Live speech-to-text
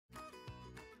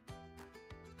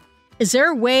Is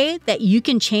there a way that you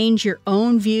can change your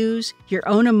own views, your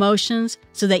own emotions,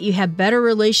 so that you have better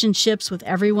relationships with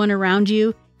everyone around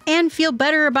you and feel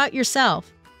better about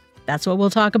yourself? That's what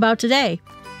we'll talk about today.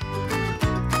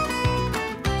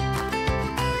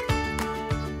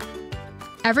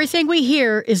 Everything we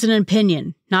hear is an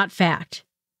opinion, not fact.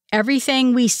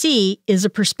 Everything we see is a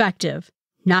perspective,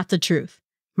 not the truth.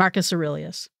 Marcus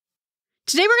Aurelius.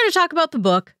 Today we're going to talk about the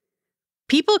book,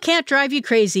 People Can't Drive You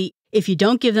Crazy If You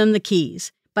Don't Give Them the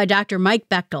Keys, by Dr. Mike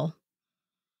Bechtel.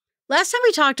 Last time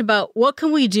we talked about what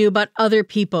can we do about other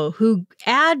people who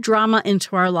add drama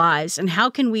into our lives and how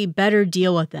can we better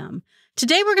deal with them.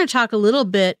 Today we're going to talk a little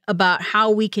bit about how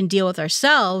we can deal with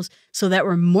ourselves so that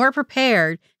we're more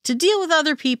prepared to deal with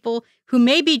other people who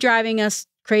may be driving us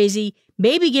crazy,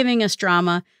 may be giving us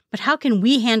drama, but how can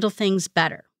we handle things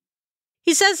better?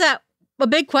 He says that a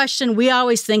big question we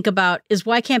always think about is,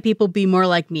 why can't people be more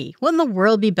like me? Wouldn't the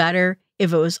world be better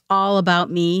if it was all about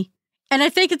me? And I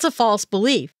think it's a false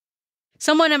belief.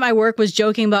 Someone at my work was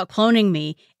joking about cloning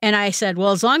me, and I said,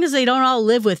 well, as long as they don't all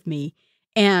live with me,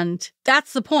 and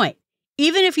that's the point.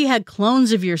 Even if you had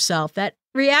clones of yourself that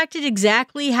reacted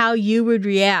exactly how you would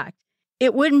react,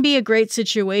 it wouldn't be a great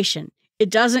situation.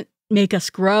 It doesn't make us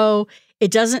grow.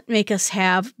 It doesn't make us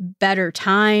have better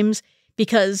times,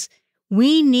 because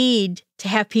we need to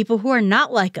have people who are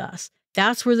not like us.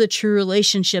 That's where the true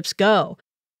relationships go.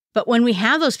 But when we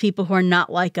have those people who are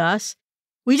not like us,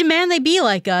 we demand they be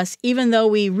like us, even though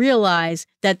we realize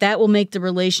that that will make the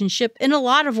relationship in a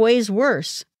lot of ways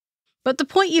worse. But the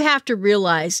point you have to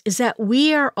realize is that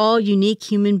we are all unique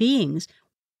human beings.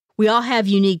 We all have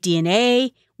unique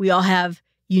DNA. We all have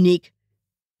unique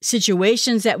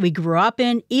situations that we grew up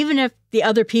in. Even if the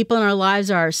other people in our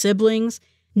lives are our siblings,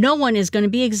 no one is going to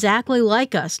be exactly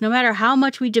like us, no matter how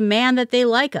much we demand that they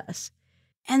like us.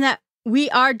 And that we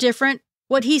are different.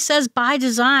 What he says, by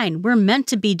design, we're meant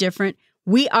to be different.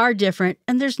 We are different,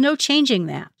 and there's no changing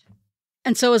that.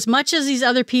 And so as much as these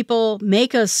other people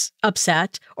make us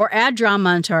upset or add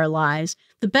drama into our lives,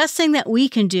 the best thing that we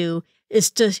can do is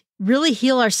to really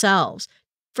heal ourselves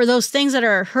for those things that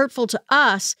are hurtful to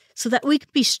us so that we can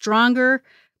be stronger,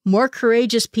 more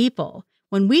courageous people.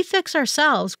 When we fix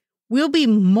ourselves, we'll be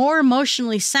more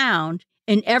emotionally sound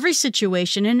in every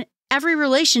situation and every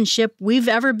relationship we've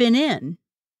ever been in.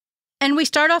 And we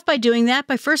start off by doing that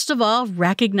by, first of all,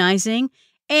 recognizing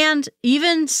and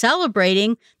even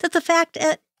celebrating that the fact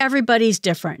that everybody's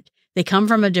different. They come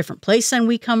from a different place than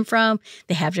we come from.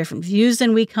 They have different views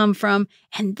than we come from.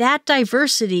 And that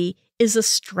diversity is a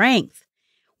strength.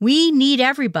 We need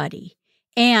everybody.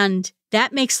 And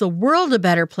that makes the world a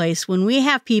better place when we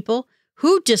have people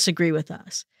who disagree with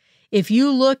us. If you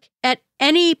look at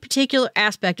any particular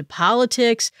aspect of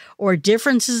politics or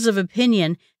differences of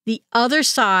opinion, the other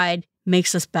side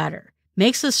makes us better,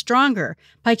 makes us stronger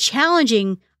by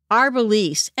challenging our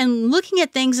beliefs and looking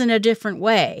at things in a different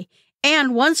way.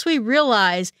 And once we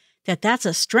realize that that's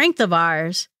a strength of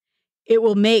ours, it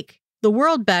will make the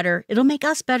world better. It'll make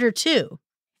us better too.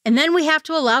 And then we have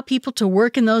to allow people to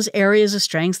work in those areas of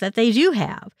strengths that they do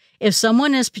have. If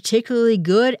someone is particularly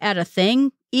good at a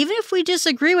thing, even if we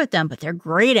disagree with them, but they're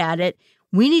great at it,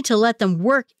 we need to let them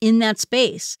work in that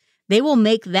space. They will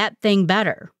make that thing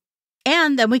better.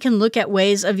 And then we can look at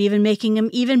ways of even making them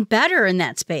even better in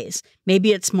that space.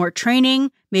 Maybe it's more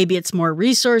training, maybe it's more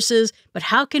resources, but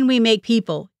how can we make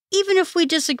people, even if we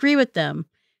disagree with them,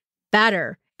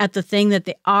 better at the thing that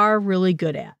they are really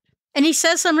good at? And he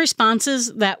says some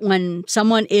responses that when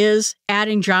someone is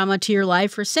adding drama to your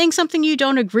life or saying something you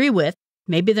don't agree with,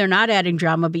 maybe they're not adding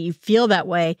drama, but you feel that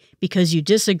way because you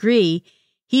disagree.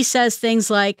 He says things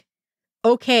like,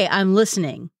 okay, I'm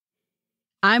listening.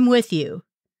 I'm with you.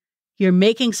 You're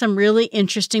making some really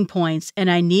interesting points,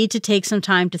 and I need to take some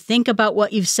time to think about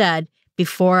what you've said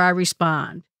before I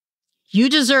respond. You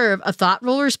deserve a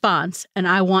thoughtful response, and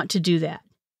I want to do that.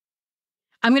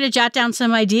 I'm going to jot down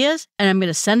some ideas, and I'm going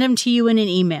to send them to you in an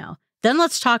email. Then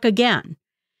let's talk again.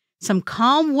 Some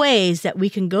calm ways that we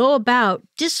can go about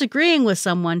disagreeing with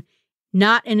someone,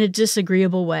 not in a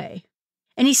disagreeable way.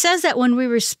 And he says that when we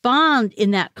respond in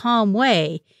that calm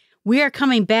way, we are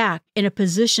coming back in a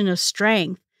position of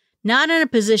strength, not in a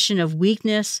position of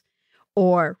weakness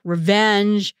or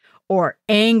revenge or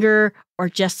anger or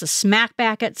just a smack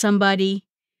back at somebody.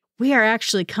 We are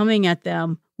actually coming at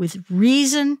them with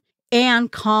reason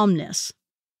and calmness.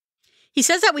 He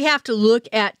says that we have to look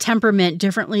at temperament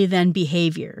differently than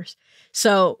behaviors.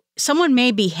 So someone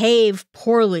may behave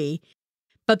poorly,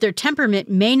 but their temperament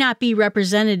may not be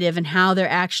representative in how they're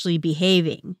actually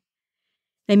behaving.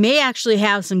 They may actually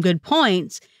have some good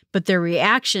points, but their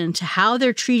reaction to how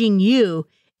they're treating you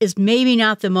is maybe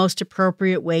not the most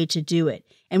appropriate way to do it.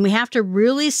 And we have to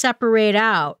really separate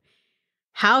out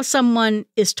how someone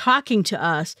is talking to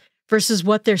us versus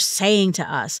what they're saying to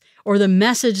us or the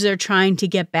message they're trying to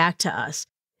get back to us.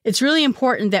 It's really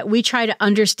important that we try to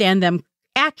understand them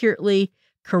accurately,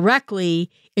 correctly,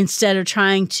 instead of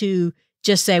trying to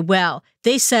just say, well,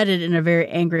 they said it in a very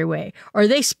angry way, or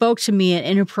they spoke to me in an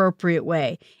inappropriate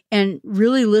way, and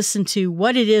really listen to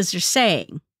what it is they're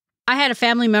saying. I had a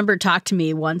family member talk to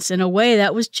me once in a way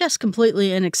that was just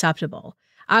completely unacceptable.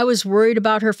 I was worried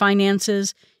about her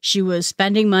finances. She was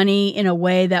spending money in a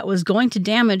way that was going to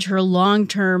damage her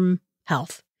long-term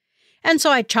health. And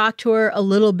so I talked to her a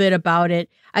little bit about it.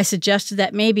 I suggested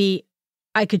that maybe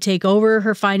I could take over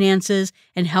her finances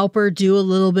and help her do a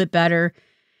little bit better.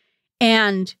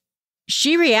 And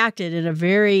she reacted in a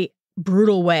very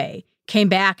brutal way, came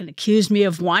back and accused me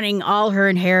of wanting all her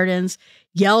inheritance,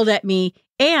 yelled at me,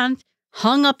 and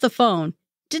hung up the phone,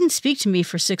 didn't speak to me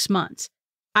for 6 months.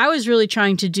 I was really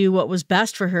trying to do what was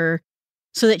best for her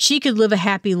so that she could live a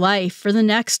happy life for the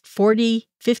next 40,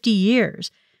 50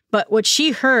 years. But what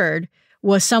she heard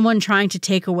was someone trying to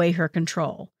take away her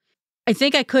control. I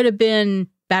think I could have been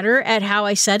better at how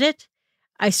I said it.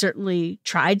 I certainly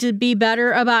tried to be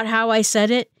better about how I said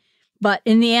it, but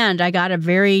in the end, I got a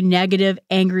very negative,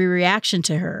 angry reaction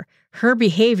to her. Her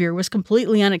behavior was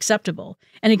completely unacceptable.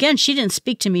 And again, she didn't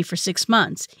speak to me for 6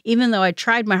 months, even though I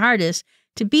tried my hardest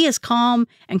to be as calm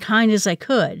and kind as I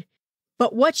could.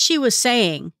 But what she was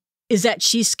saying is that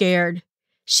she's scared.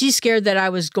 She's scared that I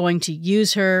was going to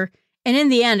use her. And in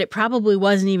the end, it probably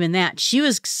wasn't even that. She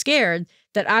was scared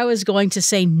that I was going to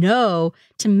say no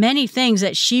to many things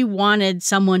that she wanted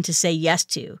someone to say yes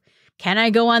to. Can I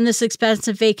go on this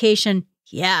expensive vacation?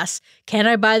 Yes. Can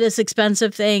I buy this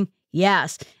expensive thing?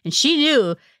 Yes. And she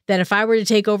knew that if I were to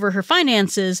take over her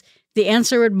finances, the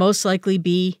answer would most likely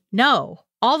be no,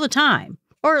 all the time,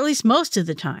 or at least most of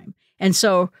the time. And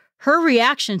so her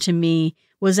reaction to me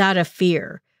was out of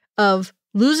fear of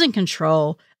losing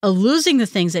control, of losing the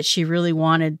things that she really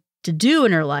wanted to do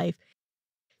in her life.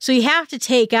 So you have to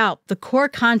take out the core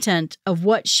content of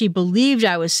what she believed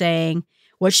I was saying,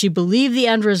 what she believed the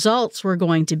end results were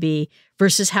going to be,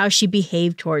 versus how she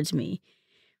behaved towards me.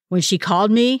 When she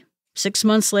called me 6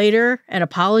 months later and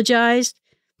apologized,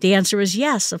 the answer was,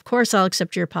 yes, of course I'll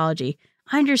accept your apology.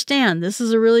 I understand. This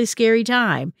is a really scary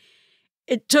time.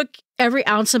 It took every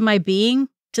ounce of my being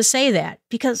to say that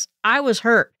because I was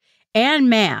hurt and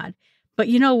mad. But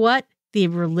you know what? The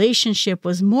relationship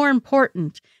was more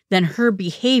important than her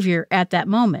behavior at that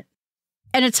moment.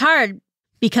 And it's hard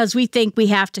because we think we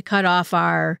have to cut off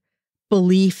our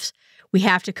beliefs. We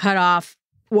have to cut off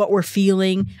what we're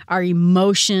feeling, our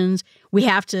emotions. We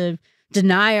have to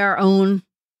deny our own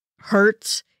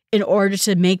hurts in order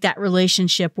to make that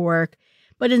relationship work.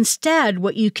 But instead,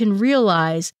 what you can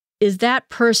realize is that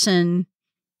person's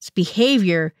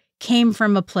behavior came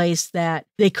from a place that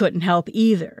they couldn't help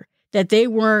either, that they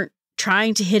weren't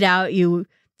trying to hit out you.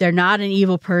 They're not an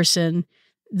evil person.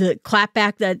 The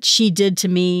clapback that she did to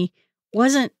me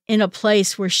wasn't in a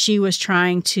place where she was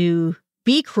trying to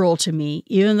be cruel to me,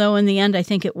 even though in the end I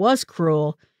think it was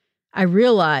cruel. I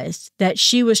realized that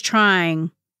she was trying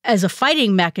as a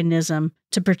fighting mechanism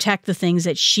to protect the things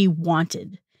that she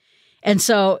wanted. And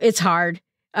so it's hard.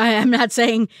 I'm not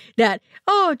saying that,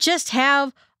 oh, just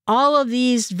have all of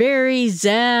these very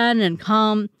zen and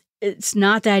calm. It's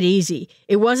not that easy.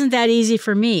 It wasn't that easy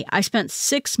for me. I spent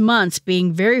 6 months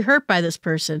being very hurt by this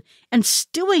person and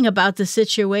stewing about the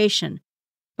situation.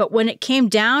 But when it came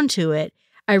down to it,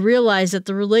 I realized that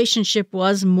the relationship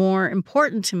was more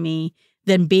important to me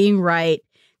than being right,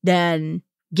 than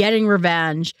getting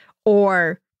revenge,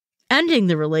 or ending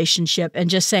the relationship and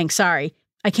just saying, sorry,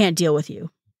 I can't deal with you.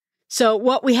 So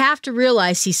what we have to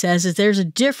realize, he says, is there's a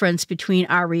difference between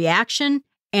our reaction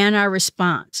and our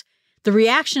response. The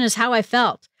reaction is how I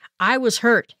felt. I was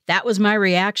hurt. That was my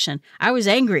reaction. I was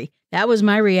angry. That was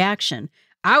my reaction.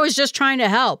 I was just trying to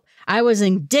help. I was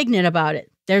indignant about it.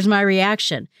 There's my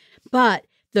reaction. But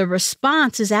the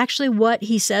response is actually what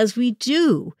he says we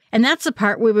do. And that's the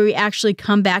part where we actually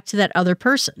come back to that other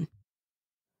person.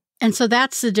 And so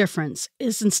that's the difference,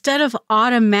 is instead of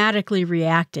automatically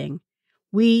reacting,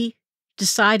 we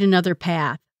decide another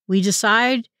path. We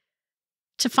decide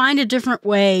to find a different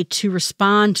way to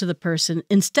respond to the person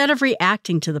instead of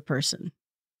reacting to the person.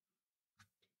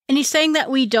 And he's saying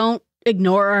that we don't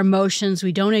ignore our emotions.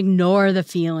 We don't ignore the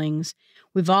feelings.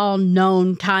 We've all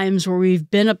known times where we've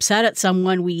been upset at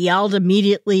someone. We yelled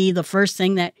immediately the first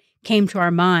thing that came to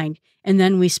our mind. And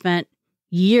then we spent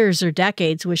years or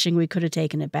decades wishing we could have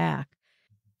taken it back.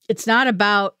 It's not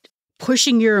about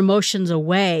pushing your emotions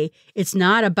away. It's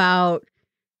not about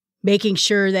making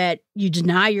sure that you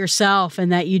deny yourself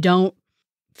and that you don't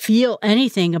feel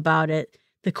anything about it.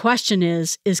 The question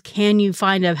is can you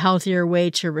find a healthier way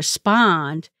to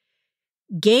respond,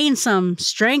 gain some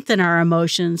strength in our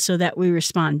emotions so that we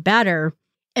respond better,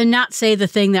 and not say the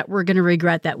thing that we're going to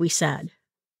regret that we said.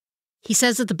 He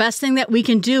says that the best thing that we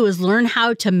can do is learn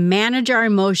how to manage our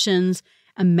emotions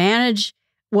and manage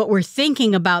what we're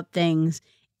thinking about things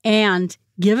and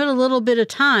give it a little bit of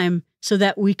time so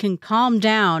that we can calm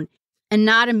down and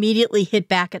not immediately hit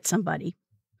back at somebody.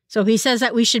 So he says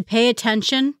that we should pay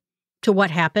attention to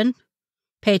what happened,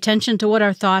 pay attention to what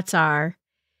our thoughts are,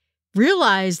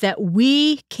 realize that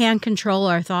we can control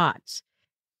our thoughts.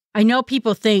 I know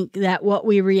people think that what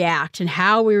we react and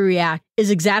how we react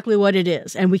is exactly what it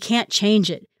is, and we can't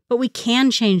change it, but we can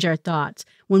change our thoughts.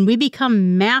 When we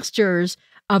become masters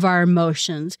of our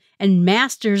emotions and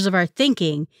masters of our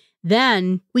thinking,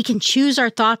 then we can choose our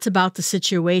thoughts about the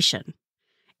situation.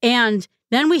 And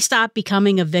then we stop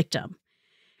becoming a victim.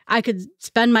 I could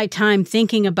spend my time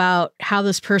thinking about how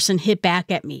this person hit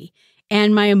back at me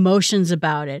and my emotions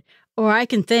about it. Or I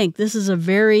can think, this is a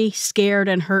very scared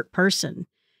and hurt person,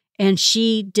 and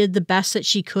she did the best that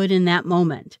she could in that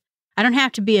moment. I don't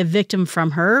have to be a victim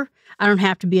from her. I don't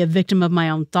have to be a victim of my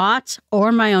own thoughts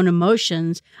or my own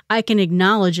emotions. I can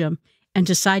acknowledge them and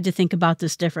decide to think about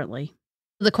this differently.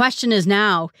 The question is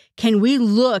now, can we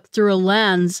look through a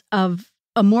lens of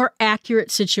a more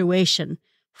accurate situation,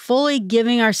 fully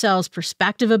giving ourselves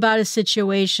perspective about a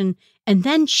situation, and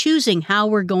then choosing how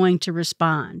we're going to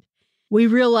respond? We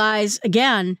realize,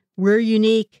 again, we're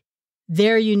unique,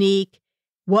 they're unique.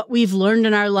 What we've learned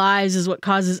in our lives is what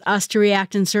causes us to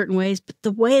react in certain ways, but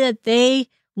the way that they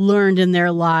learned in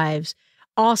their lives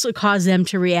also caused them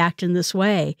to react in this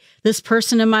way. This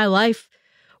person in my life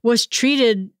was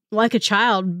treated like a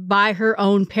child by her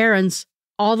own parents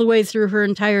all the way through her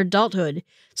entire adulthood.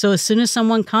 So as soon as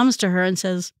someone comes to her and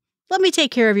says, let me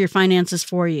take care of your finances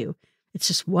for you, it's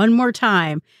just one more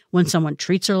time when someone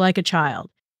treats her like a child.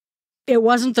 It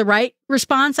wasn't the right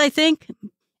response, I think.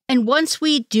 And once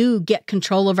we do get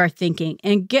control of our thinking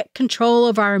and get control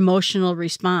of our emotional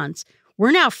response,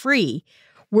 we're now free.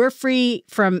 We're free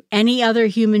from any other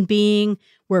human being.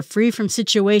 We're free from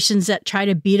situations that try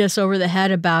to beat us over the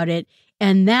head about it.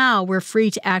 And now we're free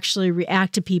to actually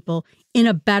react to people in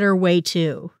a better way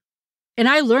too. And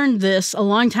I learned this a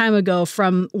long time ago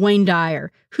from Wayne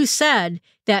Dyer, who said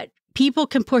that people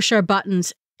can push our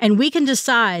buttons and we can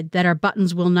decide that our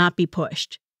buttons will not be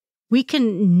pushed. We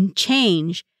can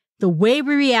change the way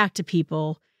we react to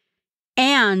people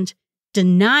and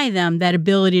deny them that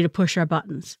ability to push our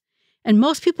buttons. And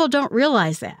most people don't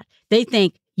realize that. They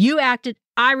think, you acted,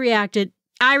 I reacted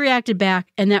back,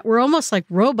 and that we're almost like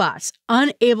robots,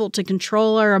 unable to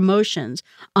control our emotions,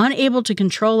 unable to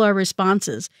control our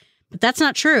responses. But that's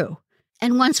not true.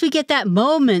 And once we get that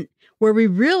moment where we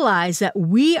realize that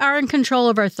we are in control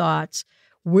of our thoughts,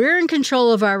 we're in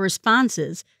control of our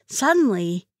responses,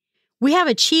 suddenly we have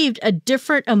achieved a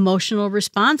different emotional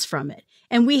response from it.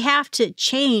 And we have to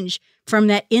change from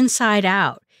that inside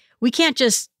out. We can't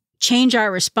just change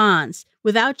our response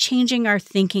without changing our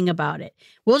thinking about it.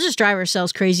 We'll just drive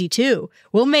ourselves crazy too.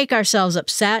 We'll make ourselves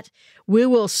upset. We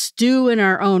will stew in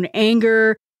our own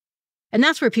anger. And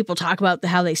that's where people talk about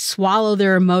how they swallow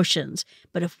their emotions.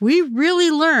 But if we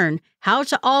really learn how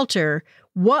to alter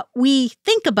what we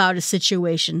think about a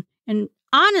situation and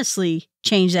honestly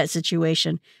change that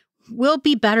situation, we'll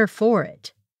be better for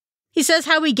it. He says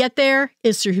how we get there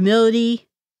is through humility,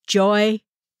 joy,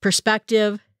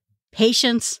 perspective,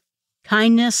 patience,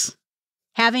 kindness,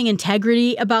 having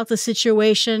integrity about the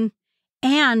situation,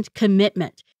 and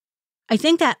commitment. I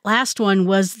think that last one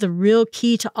was the real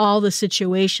key to all the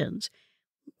situations.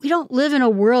 We don't live in a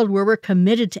world where we're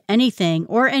committed to anything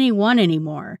or anyone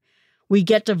anymore. We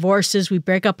get divorces, we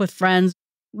break up with friends,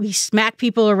 we smack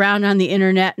people around on the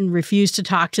internet and refuse to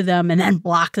talk to them and then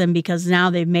block them because now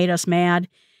they've made us mad.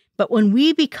 But when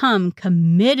we become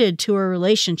committed to a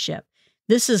relationship,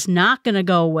 this is not going to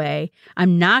go away.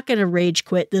 I'm not going to rage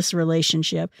quit this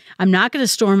relationship. I'm not going to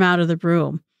storm out of the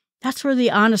room. That's where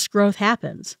the honest growth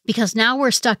happens, because now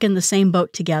we're stuck in the same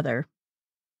boat together.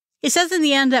 It says in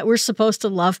the end that we're supposed to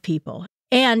love people,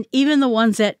 and even the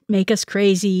ones that make us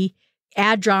crazy,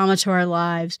 add drama to our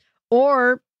lives,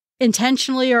 or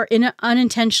intentionally or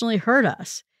unintentionally hurt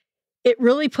us. It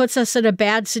really puts us in a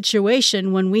bad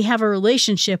situation when we have a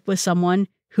relationship with someone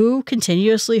who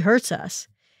continuously hurts us.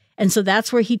 And so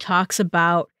that's where he talks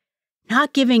about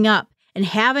not giving up and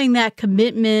having that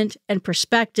commitment and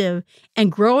perspective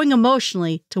and growing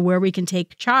emotionally to where we can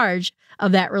take charge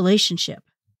of that relationship.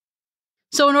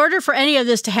 So in order for any of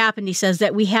this to happen, he says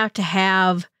that we have to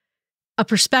have a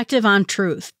perspective on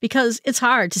truth, because it's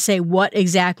hard to say what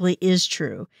exactly is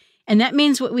true. And that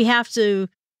means we have to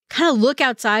kind of look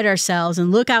outside ourselves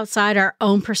and look outside our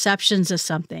own perceptions of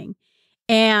something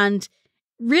and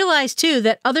realize too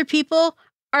that other people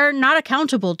are not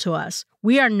accountable to us.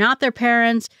 We are not their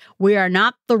parents. We are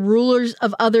not the rulers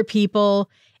of other people.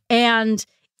 And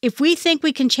if we think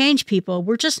we can change people,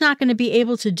 we're just not going to be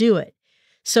able to do it.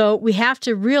 So we have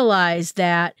to realize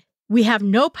that we have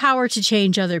no power to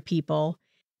change other people.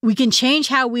 We can change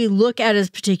how we look at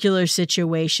a particular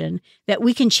situation, that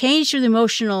we can change the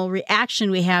emotional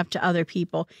reaction we have to other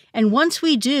people. And once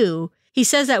we do, he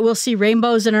says that we'll see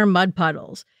rainbows in our mud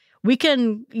puddles. We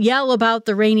can yell about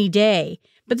the rainy day,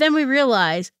 but then we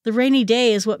realize the rainy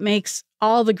day is what makes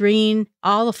all the green,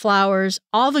 all the flowers,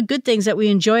 all the good things that we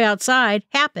enjoy outside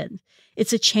happen.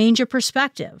 It's a change of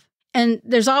perspective. And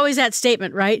there's always that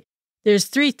statement, right? There's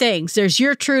three things. There's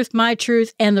your truth, my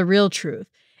truth, and the real truth.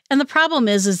 And the problem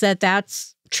is that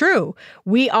that's true.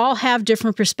 We all have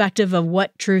different perspective of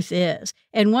what truth is.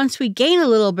 And once we gain a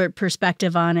little bit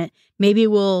perspective on it, maybe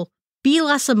we'll be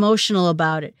less emotional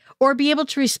about it or be able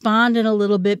to respond in a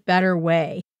little bit better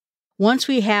way. Once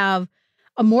we have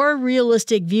a more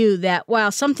realistic view that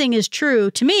while something is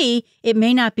true to me, it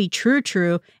may not be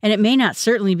true, and it may not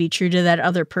certainly be true to that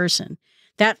other person.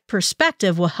 That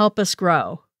perspective will help us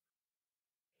grow.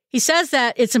 He says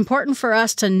that it's important for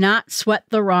us to not sweat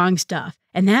the wrong stuff.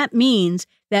 And that means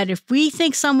that if we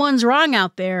think someone's wrong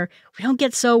out there, we don't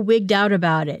get so wigged out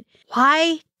about it.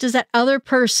 Why does that other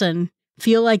person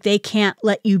feel like they can't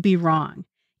let you be wrong?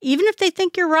 Even if they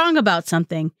think you're wrong about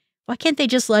something, why can't they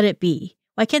just let it be?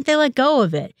 Why can't they let go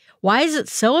of it? Why is it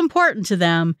so important to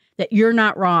them that you're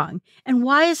not wrong? And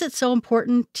why is it so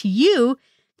important to you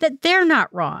that they're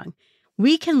not wrong?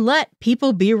 We can let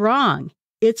people be wrong.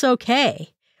 It's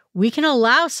okay. We can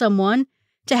allow someone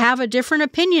to have a different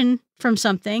opinion from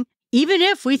something, even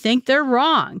if we think they're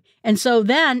wrong. And so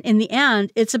then, in the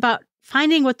end, it's about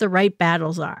finding what the right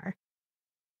battles are.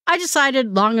 I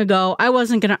decided long ago I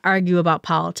wasn't going to argue about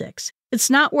politics. It's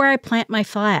not where I plant my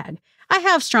flag. I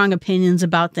have strong opinions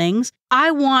about things.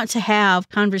 I want to have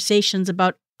conversations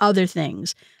about other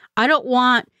things. I don't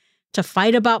want to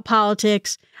fight about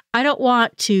politics. I don't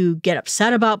want to get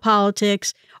upset about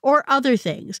politics or other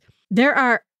things. There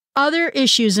are other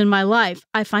issues in my life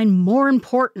I find more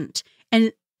important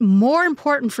and more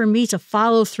important for me to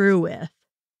follow through with.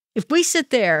 If we sit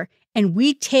there and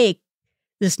we take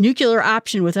this nuclear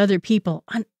option with other people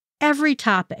on every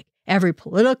topic, every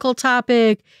political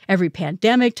topic, every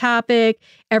pandemic topic,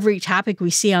 every topic we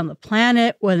see on the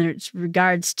planet, whether it's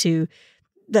regards to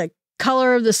the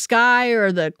color of the sky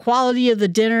or the quality of the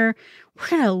dinner, we're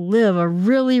going to live a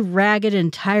really ragged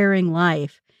and tiring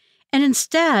life. And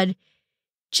instead,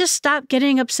 just stop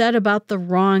getting upset about the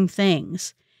wrong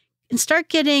things and start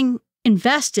getting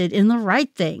invested in the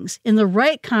right things, in the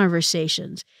right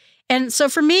conversations. And so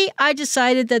for me, I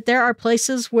decided that there are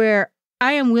places where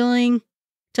I am willing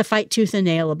to fight tooth and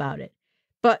nail about it.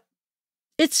 But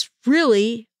it's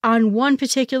really on one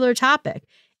particular topic.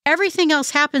 Everything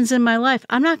else happens in my life.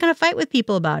 I'm not going to fight with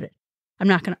people about it. I'm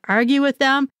not going to argue with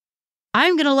them.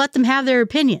 I'm going to let them have their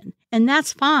opinion, and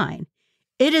that's fine.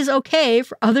 It is okay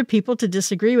for other people to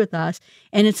disagree with us,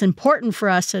 and it's important for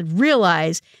us to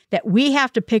realize that we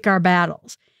have to pick our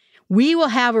battles. We will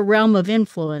have a realm of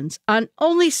influence on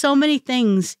only so many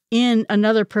things in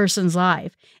another person's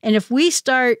life. And if we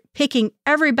start picking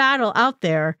every battle out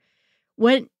there,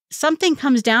 when something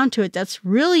comes down to it that's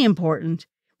really important,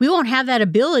 we won't have that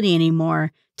ability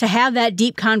anymore to have that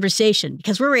deep conversation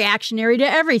because we're reactionary to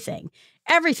everything.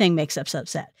 Everything makes us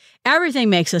upset. Everything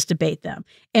makes us debate them.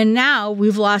 And now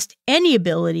we've lost any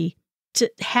ability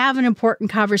to have an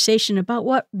important conversation about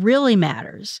what really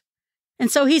matters. And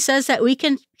so he says that we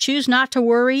can choose not to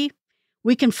worry.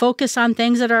 We can focus on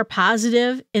things that are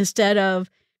positive instead of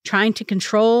trying to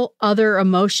control other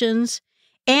emotions.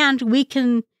 And we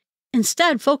can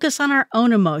instead focus on our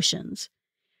own emotions.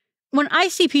 When I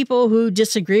see people who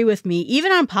disagree with me,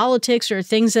 even on politics or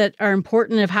things that are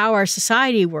important of how our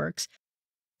society works,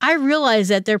 I realize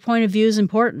that their point of view is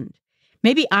important.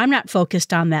 Maybe I'm not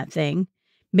focused on that thing.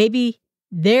 Maybe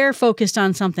they're focused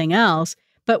on something else,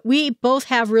 but we both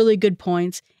have really good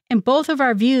points, and both of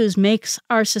our views makes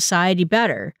our society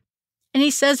better. And he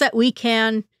says that we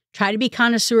can try to be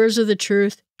connoisseurs of the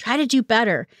truth, try to do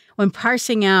better when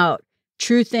parsing out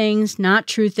true things, not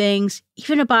true things,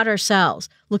 even about ourselves,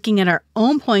 looking at our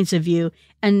own points of view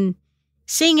and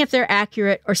seeing if they're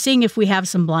accurate or seeing if we have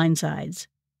some blind sides.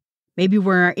 Maybe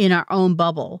we're in our own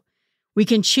bubble. We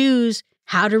can choose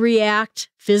how to react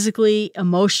physically,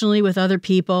 emotionally with other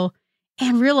people,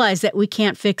 and realize that we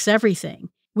can't fix everything.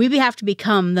 we have to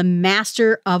become the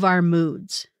master of our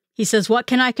moods. He says, what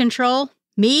can I control?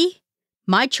 Me,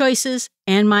 my choices,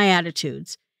 and my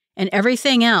attitudes. And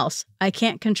everything else I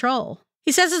can't control.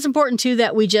 He says it's important, too,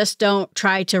 that we just don't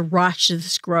try to rush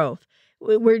this growth.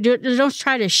 We don't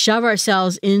try to shove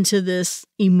ourselves into this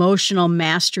emotional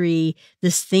mastery,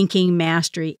 this thinking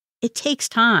mastery. It takes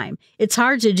time. It's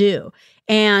hard to do.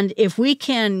 And if we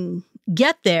can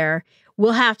get there,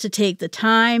 we'll have to take the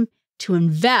time to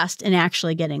invest in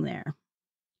actually getting there.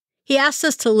 He asks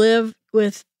us to live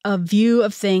with a view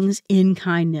of things in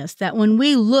kindness, that when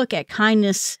we look at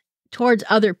kindness towards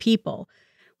other people,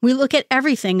 we look at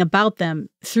everything about them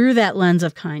through that lens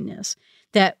of kindness,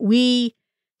 that we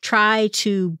try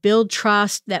to build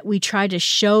trust, that we try to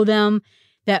show them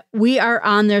that we are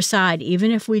on their side,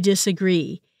 even if we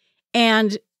disagree.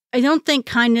 And I don't think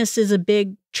kindness is a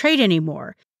big trait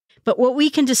anymore. But what we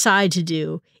can decide to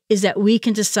do is that we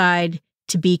can decide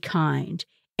to be kind.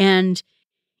 And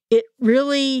it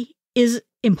really is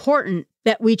important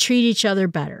that we treat each other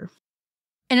better.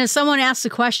 And if someone asks the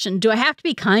question, do I have to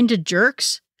be kind to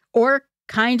jerks or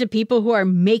kind to people who are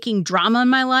making drama in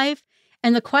my life?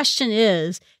 And the question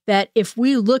is that if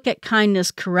we look at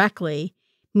kindness correctly,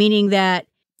 meaning that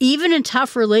even in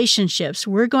tough relationships,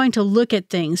 we're going to look at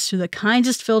things through the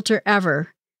kindest filter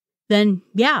ever, then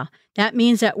yeah, that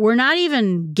means that we're not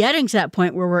even getting to that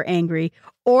point where we're angry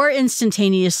or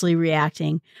instantaneously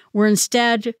reacting. We're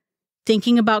instead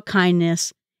thinking about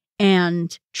kindness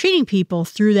and treating people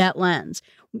through that lens.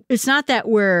 It's not that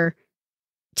we're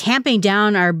tamping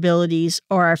down our abilities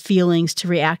or our feelings to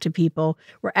react to people.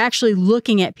 We're actually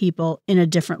looking at people in a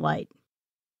different light.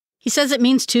 He says it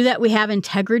means, too, that we have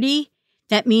integrity.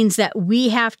 That means that we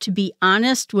have to be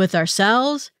honest with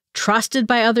ourselves, trusted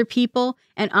by other people,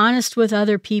 and honest with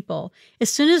other people. As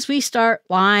soon as we start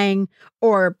lying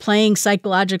or playing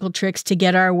psychological tricks to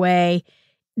get our way,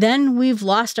 then we've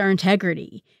lost our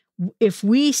integrity. If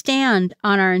we stand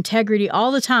on our integrity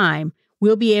all the time,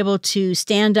 we'll be able to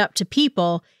stand up to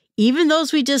people, even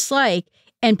those we dislike,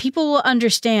 and people will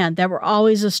understand that we're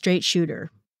always a straight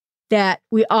shooter, that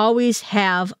we always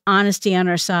have honesty on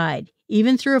our side,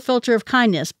 even through a filter of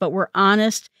kindness, but we're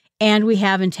honest and we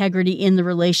have integrity in the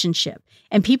relationship,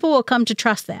 and people will come to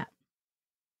trust that.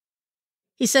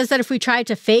 He says that if we try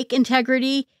to fake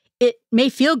integrity, it may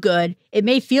feel good, it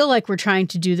may feel like we're trying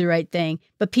to do the right thing,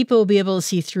 but people will be able to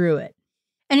see through it.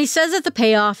 And he says that the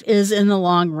payoff is in the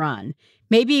long run.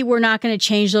 Maybe we're not going to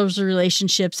change those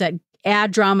relationships that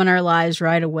add drama in our lives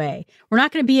right away. We're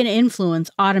not going to be an influence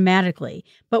automatically,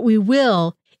 but we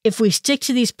will if we stick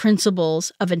to these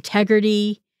principles of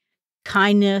integrity,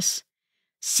 kindness,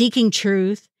 seeking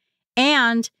truth,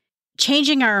 and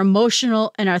changing our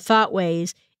emotional and our thought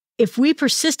ways. If we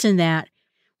persist in that,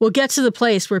 we'll get to the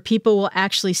place where people will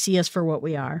actually see us for what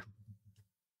we are.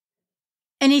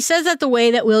 And he says that the way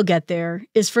that we'll get there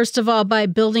is, first of all, by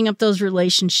building up those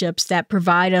relationships that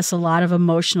provide us a lot of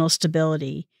emotional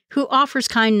stability. Who offers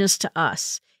kindness to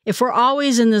us? If we're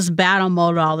always in this battle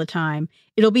mode all the time,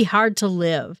 it'll be hard to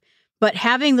live. But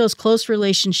having those close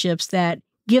relationships that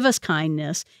give us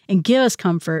kindness and give us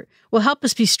comfort will help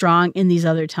us be strong in these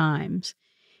other times.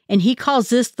 And he calls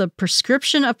this the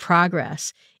prescription of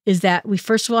progress, is that we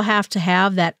first of all have to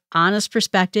have that honest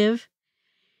perspective.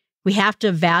 We have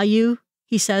to value,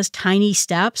 he says, tiny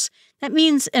steps. That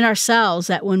means in ourselves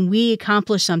that when we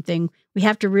accomplish something, we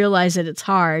have to realize that it's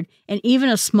hard, and even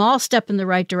a small step in the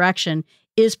right direction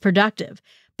is productive.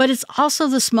 But it's also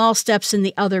the small steps in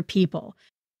the other people.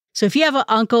 So if you have an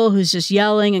uncle who's just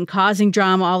yelling and causing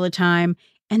drama all the time,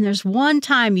 and there's one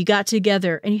time you got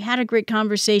together and you had a great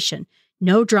conversation,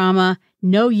 no drama,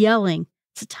 no yelling,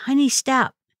 it's a tiny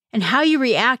step. And how you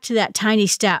react to that tiny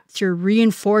step through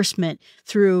reinforcement,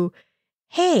 through,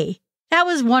 hey, that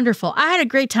was wonderful. I had a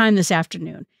great time this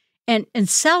afternoon. And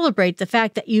celebrate the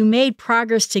fact that you made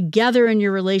progress together in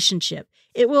your relationship.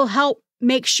 It will help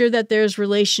make sure that there's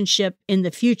relationship in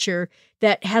the future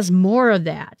that has more of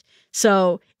that.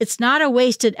 So it's not a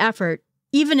wasted effort,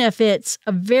 even if it's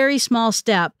a very small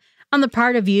step on the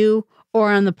part of you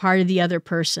or on the part of the other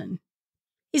person.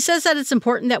 He says that it's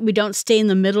important that we don't stay in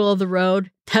the middle of the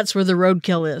road. That's where the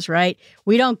roadkill is, right?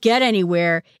 We don't get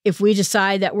anywhere if we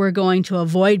decide that we're going to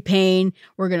avoid pain,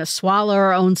 we're going to swallow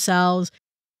our own selves,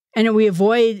 and we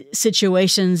avoid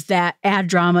situations that add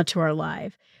drama to our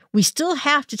life. We still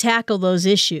have to tackle those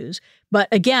issues, but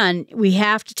again, we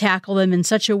have to tackle them in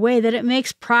such a way that it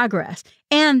makes progress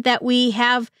and that we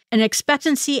have an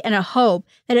expectancy and a hope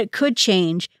that it could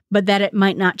change, but that it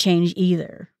might not change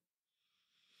either.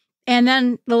 And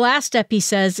then the last step, he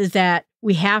says, is that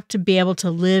we have to be able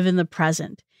to live in the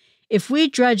present. If we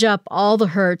dredge up all the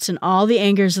hurts and all the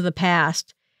angers of the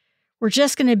past, we're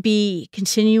just going to be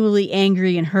continually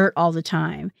angry and hurt all the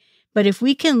time. But if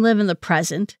we can live in the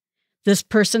present, this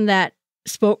person that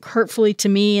spoke hurtfully to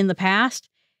me in the past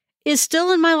is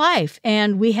still in my life,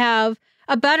 and we have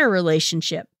a better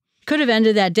relationship. Could have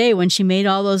ended that day when she made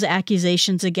all those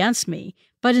accusations against me,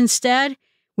 but instead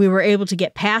we were able to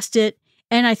get past it,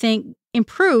 and I think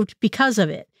improved because of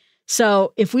it.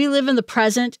 So if we live in the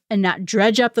present and not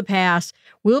dredge up the past,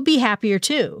 we'll be happier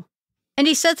too. And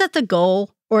he says that the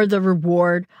goal or the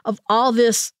reward of all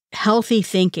this healthy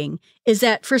thinking is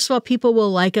that, first of all, people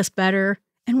will like us better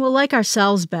and we'll like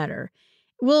ourselves better.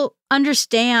 We'll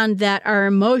understand that our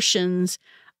emotions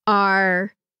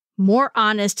are more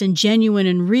honest and genuine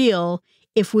and real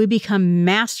if we become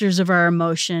masters of our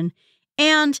emotion,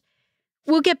 and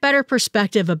we'll get better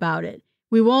perspective about it.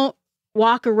 We won't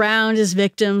walk around as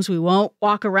victims. We won't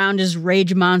walk around as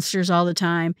rage monsters all the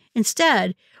time.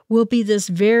 Instead, we'll be this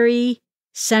very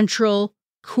central,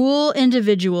 cool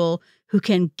individual who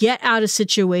can get out of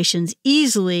situations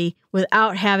easily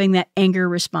without having that anger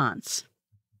response.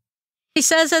 He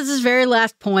says as his very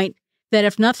last point that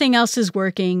if nothing else is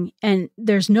working and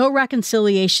there's no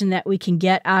reconciliation that we can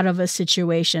get out of a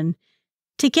situation,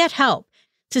 to get help,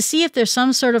 to see if there's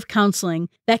some sort of counseling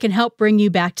that can help bring you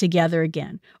back together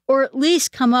again, or at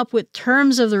least come up with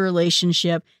terms of the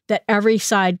relationship that every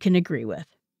side can agree with.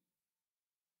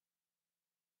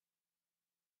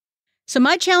 So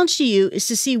my challenge to you is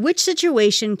to see which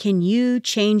situation can you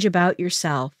change about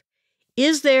yourself.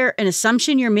 Is there an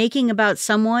assumption you're making about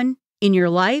someone in your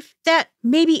life that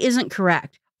maybe isn't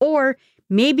correct? Or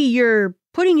maybe you're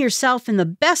putting yourself in the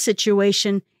best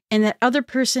situation and that other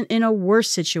person in a worse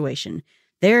situation.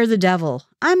 They're the devil,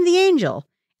 I'm the angel.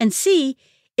 And see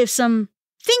if some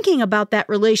thinking about that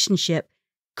relationship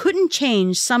couldn't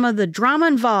change some of the drama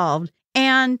involved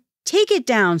and take it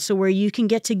down so where you can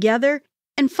get together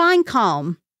and find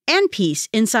calm and peace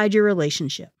inside your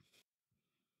relationship.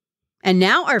 And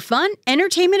now our fun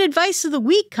entertainment advice of the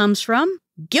week comes from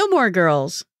Gilmore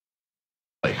Girls.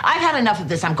 I've had enough of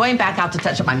this. I'm going back out to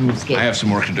touch up my moonscape. I have some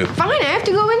work to do. Fine, I have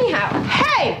to go anyhow.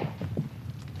 Hey!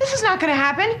 This is not gonna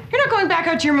happen. You're not going back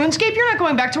out to your moonscape, you're not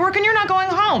going back to work, and you're not going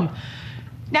home.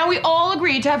 Now, we all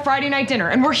agreed to have Friday night dinner,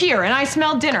 and we're here, and I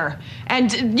smell dinner.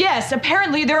 And yes,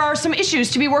 apparently there are some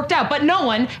issues to be worked out, but no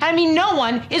one, I mean no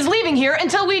one, is leaving here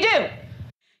until we do.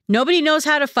 Nobody knows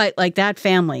how to fight like that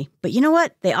family. But you know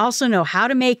what? They also know how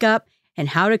to make up and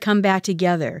how to come back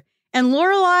together. And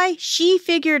Lorelai, she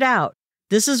figured out,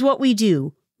 this is what we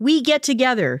do. We get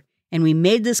together, and we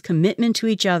made this commitment to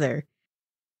each other.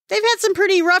 They've had some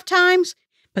pretty rough times,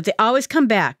 but they always come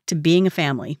back to being a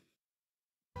family.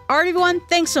 All right, everyone,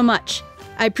 thanks so much.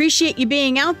 I appreciate you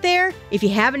being out there. If you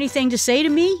have anything to say to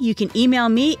me, you can email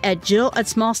me at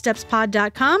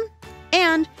jill@smallstepspod.com.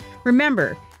 And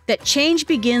remember that change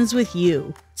begins with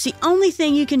you. It's the only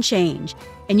thing you can change,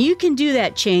 and you can do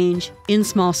that change in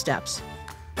small steps.